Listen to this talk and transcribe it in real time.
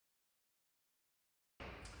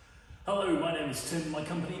Hello, my name is Tim, my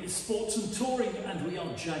company is Sports and Touring, and we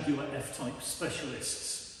are Jaguar F-Type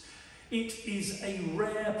specialists. It is a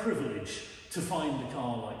rare privilege to find a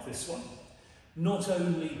car like this one. Not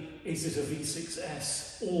only is it a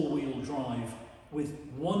V6S all-wheel drive with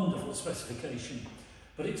wonderful specification,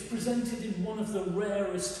 but it's presented in one of the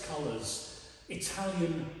rarest colours,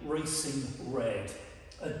 Italian racing red,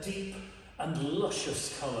 a deep and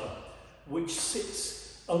luscious colour which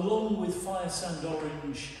sits along with fire sand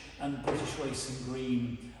orange and British racing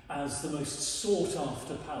green as the most sought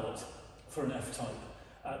after palette for an F-Type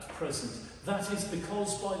at present. That is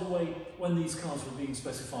because, by the way, when these cars were being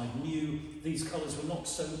specified new, these colours were not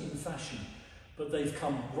so in fashion, but they've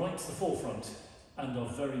come right to the forefront and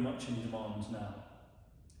are very much in demand now.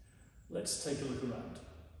 Let's take a look around.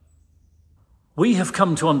 We have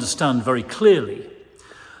come to understand very clearly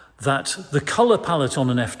that the colour palette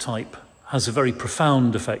on an F-Type has a very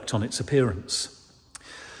profound effect on its appearance.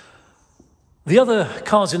 The other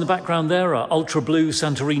cars in the background there are Ultra Blue,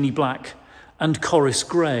 Santorini Black and Chorus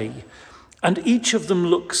Grey, and each of them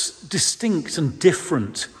looks distinct and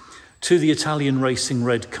different to the Italian racing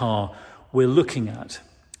red car we're looking at.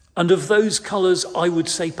 And of those colours, I would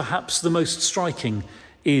say perhaps the most striking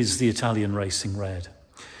is the Italian racing red.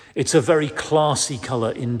 It's a very classy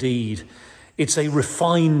colour indeed. It's a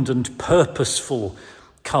refined and purposeful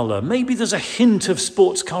colour. Maybe there's a hint of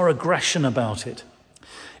sports car aggression about it.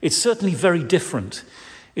 It's certainly very different.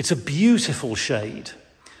 It's a beautiful shade,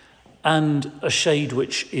 and a shade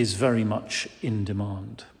which is very much in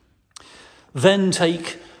demand. Then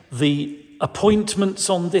take the appointments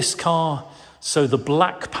on this car, so the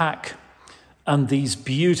black pack and these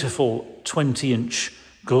beautiful 20-inch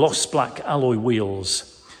gloss black alloy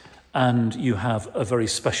wheels, and you have a very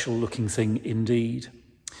special looking thing indeed.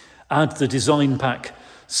 Add the design pack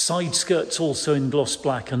side skirts also in gloss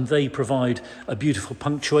black, and they provide a beautiful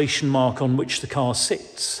punctuation mark on which the car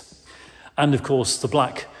sits. And of course the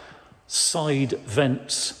black side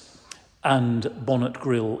vents and bonnet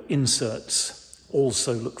grille inserts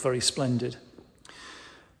also look very splendid.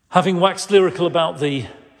 Having waxed lyrical about the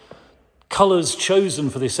colours chosen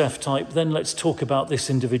for this F-Type, then let's talk about this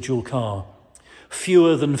individual car.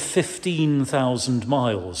 Fewer than 15,000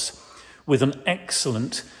 miles with an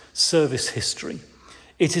excellent service history.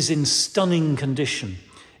 It is in stunning condition.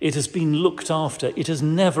 It has been looked after. It has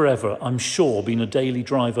never ever, I'm sure, been a daily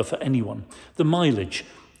driver for anyone. The mileage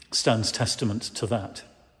stands testament to that.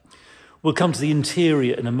 We'll come to the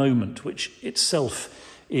interior in a moment, which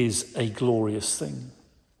itself is a glorious thing.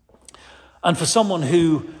 And for someone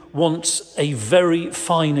who wants a very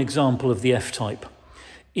fine example of the F-Type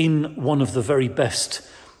in one of the very best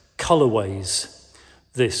colourways,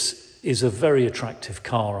 this is a very attractive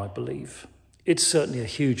car, I believe. It's certainly a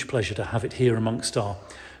huge pleasure to have it here amongst our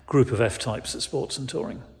group of F-Types at Sports and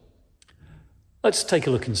Touring. Let's take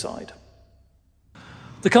a look inside.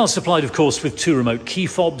 The car's supplied, of course, with 2 remote key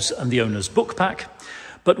fobs and the owner's book pack,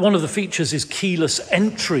 but one of the features is keyless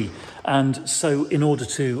entry, and so in order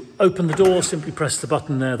to open the door, simply press the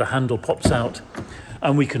button there, the handle pops out,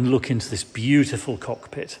 and we can look into this beautiful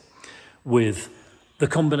cockpit with the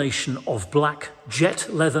combination of black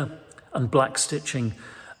jet leather and black stitching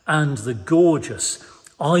and the gorgeous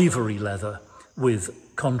ivory leather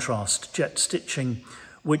with contrast jet stitching,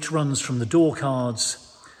 which runs from the door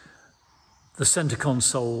cards, the centre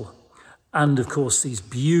console, and of course these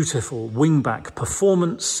beautiful wingback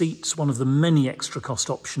performance seats, one of the many extra cost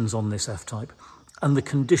options on this F-Type, and the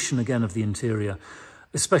condition again of the interior,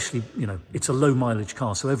 especially, you know, it's a low mileage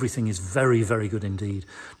car, so everything is very, very good indeed.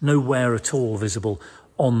 No wear at all visible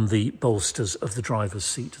on the bolsters of the driver's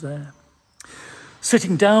seat there.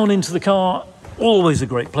 Sitting down into the car, always a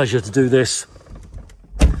great pleasure to do this.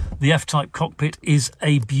 The F-Type cockpit is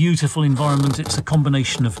a beautiful environment. It's a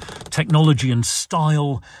combination of technology and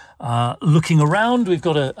style. Looking around, we've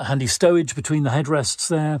got a handy stowage between the headrests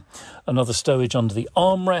there, another stowage under the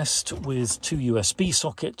armrest with 2 USB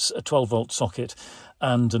sockets, a 12-volt socket,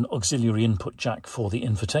 and an auxiliary input jack for the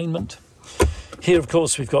infotainment. Here, of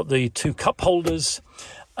course, we've got the 2 cup holders.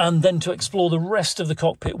 And then to explore the rest of the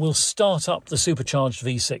cockpit, we'll start up the supercharged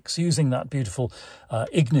V6 using that beautiful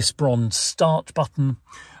Ignis bronze start button.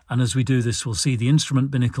 And as we do this, we'll see the instrument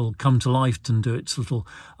binnacle come to life and do its little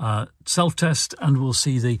self-test, and we'll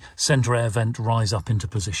see the centre air vent rise up into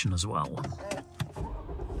position as well.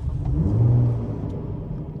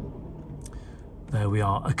 There we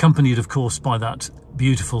are, accompanied, of course, by that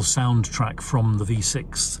beautiful soundtrack from the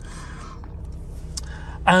V6.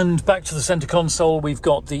 And back to the centre console, we've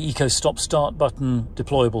got the Eco Stop Start button,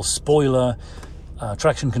 deployable spoiler,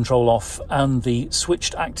 traction control off, and the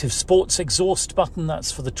switched active sports exhaust button.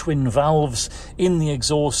 That's for the twin valves in the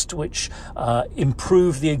exhaust, which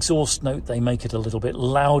improve the exhaust note. They make it a little bit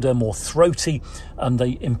louder, more throaty, and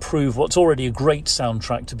they improve what's already a great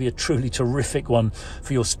soundtrack to be a truly terrific one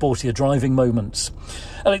for your sportier driving moments.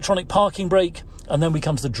 Electronic parking brake. And then we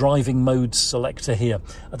come to the driving mode selector here.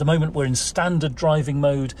 At the moment we're in standard driving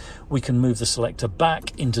mode. We can move the selector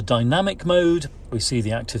back into dynamic mode. We see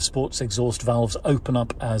the active sports exhaust valves open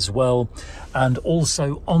up as well. And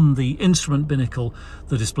also on the instrument binnacle,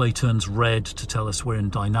 the display turns red to tell us we're in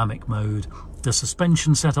dynamic mode. The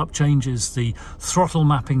suspension setup changes, the throttle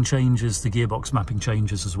mapping changes, the gearbox mapping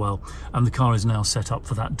changes as well. And the car is now set up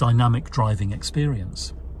for that dynamic driving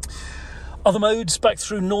experience. Other modes, back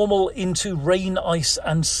through normal into rain, ice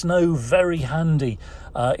and snow. Very handy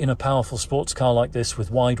in a powerful sports car like this with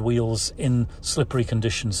wide wheels in slippery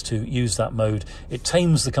conditions to use that mode. It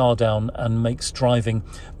tames the car down and makes driving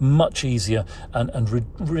much easier and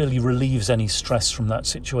really relieves any stress from that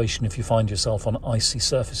situation if you find yourself on icy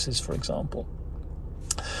surfaces, for example.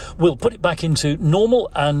 We'll put it back into normal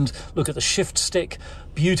and look at the shift stick.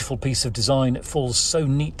 Beautiful piece of design. It falls so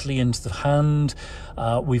neatly into the hand.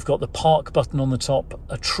 We've got the park button on the top,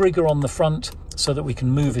 a trigger on the front so that we can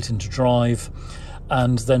move it into drive.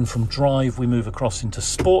 And then from drive, we move across into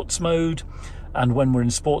sports mode. And when we're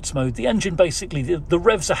in sports mode, the engine basically, the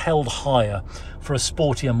revs are held higher for a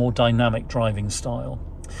sportier, more dynamic driving style.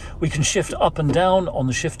 We can shift up and down on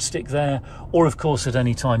the shift stick there, or of course at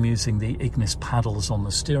any time using the Ignis paddles on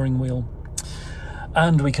the steering wheel.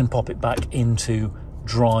 And we can pop it back into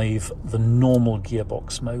drive, the normal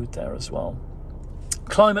gearbox mode there as well.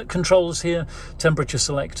 Climate controls here, temperature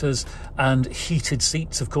selectors and heated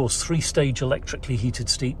seats. Of course, 3-stage electrically heated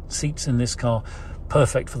seats in this car,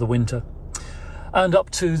 perfect for the winter. And up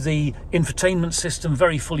to the infotainment system,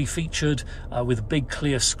 very fully featured with a big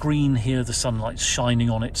clear screen here. The sunlight's shining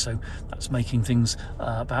on it, so that's making things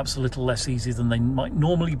perhaps a little less easy than they might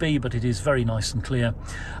normally be, but it is very nice and clear.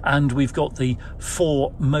 And we've got the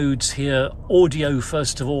 4 modes here. Audio,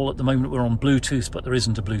 first of all. At the moment we're on Bluetooth, but there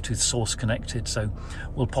isn't a Bluetooth source connected, so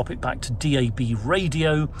we'll pop it back to DAB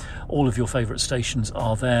radio. All of your favourite stations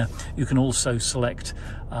are there. You can also select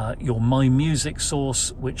your My Music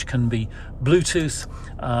source, which can be Bluetooth,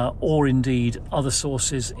 or indeed other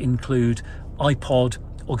sources include iPod,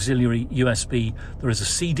 auxiliary USB. There is a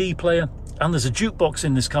CD player and there's a jukebox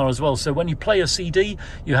in this car as well. So when you play a CD,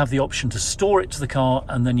 you have the option to store it to the car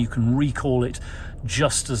and then you can recall it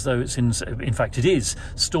just as though it's in fact it is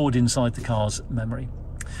stored inside the car's memory.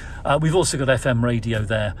 We've also got FM radio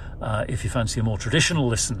there if you fancy a more traditional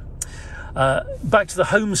listen. Back to the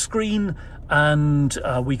home screen, and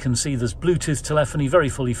we can see there's Bluetooth telephony, very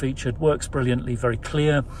fully featured, works brilliantly, very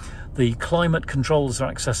clear. The climate controls are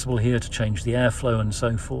accessible here to change the airflow and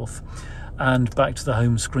so forth. And back to the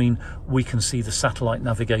home screen, we can see the satellite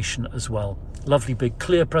navigation as well. Lovely big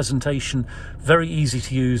clear presentation, very easy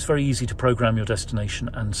to use, very easy to program your destination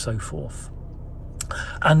and so forth.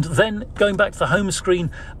 And then going back to the home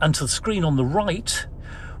screen and to the screen on the right,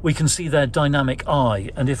 we can see their dynamic eye.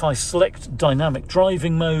 And if I select dynamic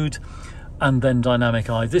driving mode and then dynamic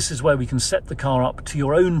eye, this is where we can set the car up to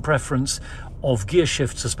your own preference of gear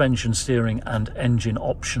shift, suspension, steering and engine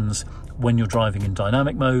options when you're driving in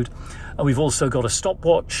dynamic mode. And we've also got a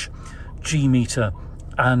stopwatch, G-meter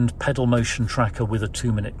and pedal motion tracker with a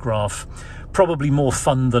 2-minute graph. Probably more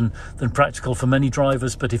fun than practical for many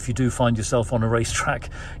drivers, but if you do find yourself on a racetrack,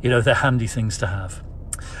 you know, they're handy things to have.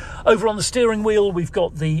 Over on the steering wheel, we've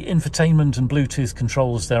got the infotainment and Bluetooth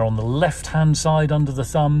controls there on the left-hand side under the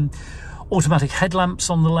thumb. Automatic headlamps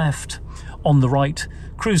on the left, on the right,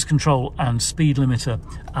 cruise control and speed limiter,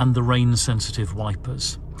 and the rain-sensitive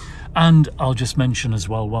wipers. And I'll just mention as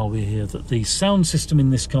well while we're here that the sound system in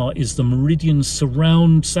this car is the Meridian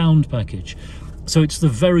surround sound package. So it's the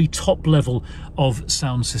very top level of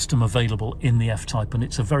sound system available in the F-Type, and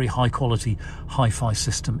it's a very high quality hi-fi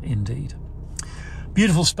system indeed.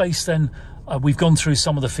 Beautiful space then. We've gone through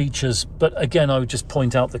some of the features, but again I would just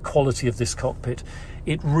point out the quality of this cockpit.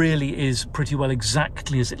 It really is pretty well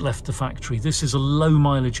exactly as it left the factory. This is a low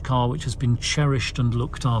mileage car which has been cherished and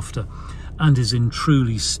looked after and is in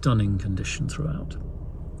truly stunning condition throughout.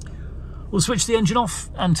 We'll switch the engine off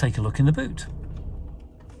and take a look in the boot.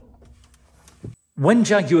 When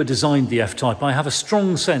Jaguar designed the F-Type, I have a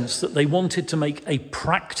strong sense that they wanted to make a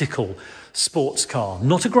practical sports car,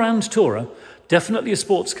 not a grand tourer, definitely a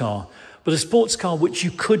sports car, but a sports car which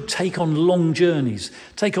you could take on long journeys,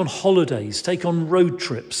 take on holidays, take on road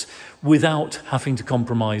trips without having to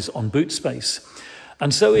compromise on boot space.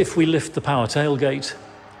 And so if we lift the power tailgate,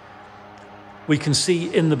 We can see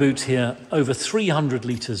in the boot here over 300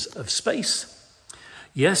 litres of space.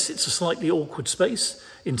 Yes, it's a slightly awkward space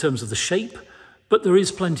in terms of the shape, but there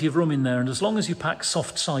is plenty of room in there. And as long as you pack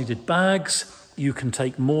soft-sided bags, you can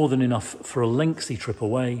take more than enough for a lengthy trip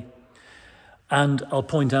away. And I'll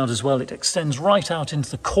point out as well, it extends right out into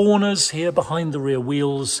the corners here behind the rear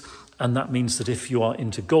wheels. And that means that if you are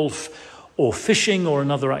into golf or fishing or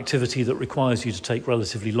another activity that requires you to take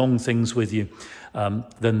relatively long things with you,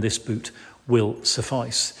 then this boot will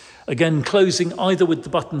suffice. Again, closing either with the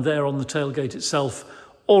button there on the tailgate itself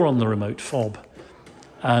or on the remote fob.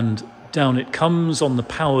 And down it comes on the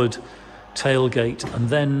powered tailgate, and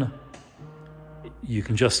then you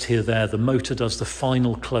can just hear there the motor does the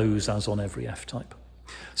final close as on every F-Type.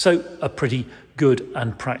 So a pretty good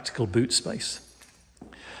and practical boot space.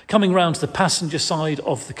 Coming round to the passenger side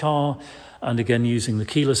of the car, and again using the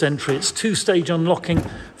keyless entry, it's two-stage unlocking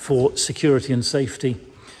for security and safety.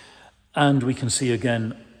 And we can see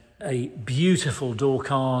again a beautiful door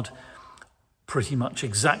card, pretty much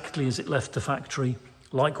exactly as it left the factory.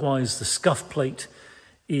 Likewise, the scuff plate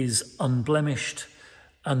is unblemished,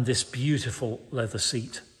 and this beautiful leather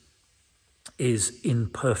seat is in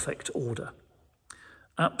perfect order.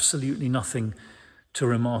 Absolutely nothing to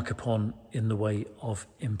remark upon in the way of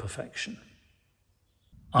imperfection.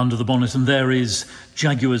 Under the bonnet, and there is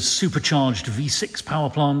Jaguar's supercharged V6 power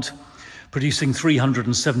plant, producing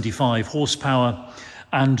 375 horsepower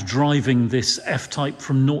and driving this F-Type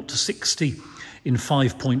from 0 to 60 in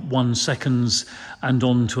 5.1 seconds and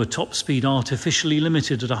on to a top speed artificially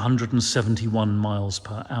limited at 171 miles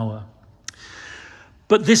per hour.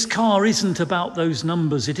 But this car isn't about those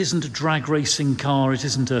numbers. It isn't a drag racing car. It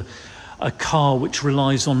isn't a car which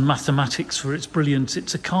relies on mathematics for its brilliance.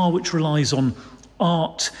 It's a car which relies on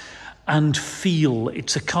art and feel.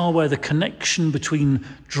 It's a car where the connection between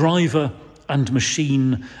driver and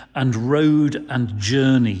machine and road and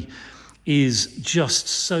journey is just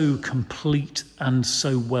so complete and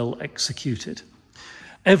so well executed.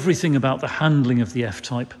 Everything about the handling of the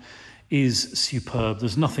F-Type is superb.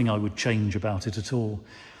 There's nothing I would change about it at all.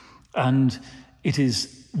 And it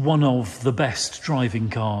is one of the best driving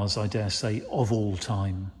cars, I dare say, of all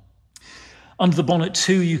time. Under the bonnet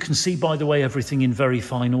too, you can see, by the way, everything in very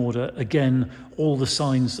fine order. Again, all the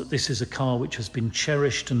signs that this is a car which has been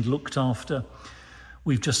cherished and looked after.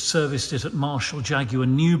 We've just serviced it at Marshall Jaguar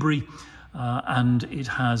Newbury, and it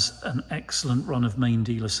has an excellent run of main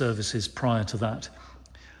dealer services prior to that.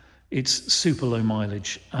 It's super low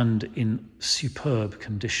mileage and in superb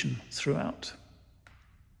condition throughout.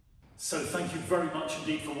 So thank you very much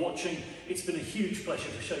indeed for watching. It's been a huge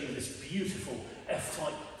pleasure to show you this beautiful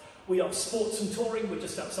F-Type. We are Sports and Touring. We're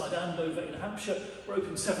just outside Andover in Hampshire. We're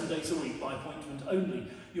open 7 days a week by appointment only.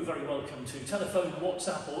 You're very welcome to telephone,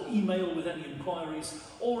 WhatsApp or email with any inquiries,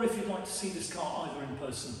 or if you'd like to see this car either in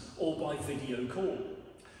person or by video call.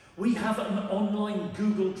 We have an online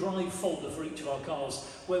Google Drive folder for each of our cars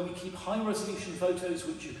where we keep high-resolution photos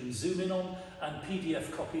which you can zoom in on and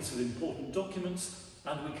PDF copies of important documents,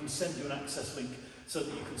 and we can send you an access link so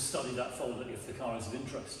that you can study that folder if the car is of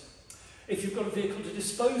interest. If you've got a vehicle to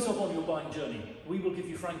dispose of on your buying journey, we will give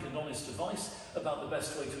you frank and honest advice about the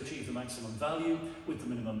best way to achieve the maximum value with the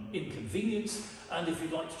minimum inconvenience. And if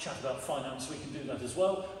you'd like to chat about finance, we can do that as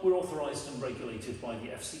well. We're authorised and regulated by the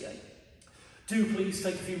FCA. Do please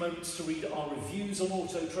take a few moments to read our reviews on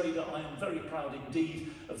Auto Trader. I am very proud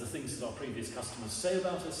indeed of the things that our previous customers say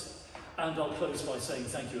about us. And I'll close by saying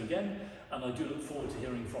thank you again, and I do look forward to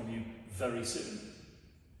hearing from you very soon.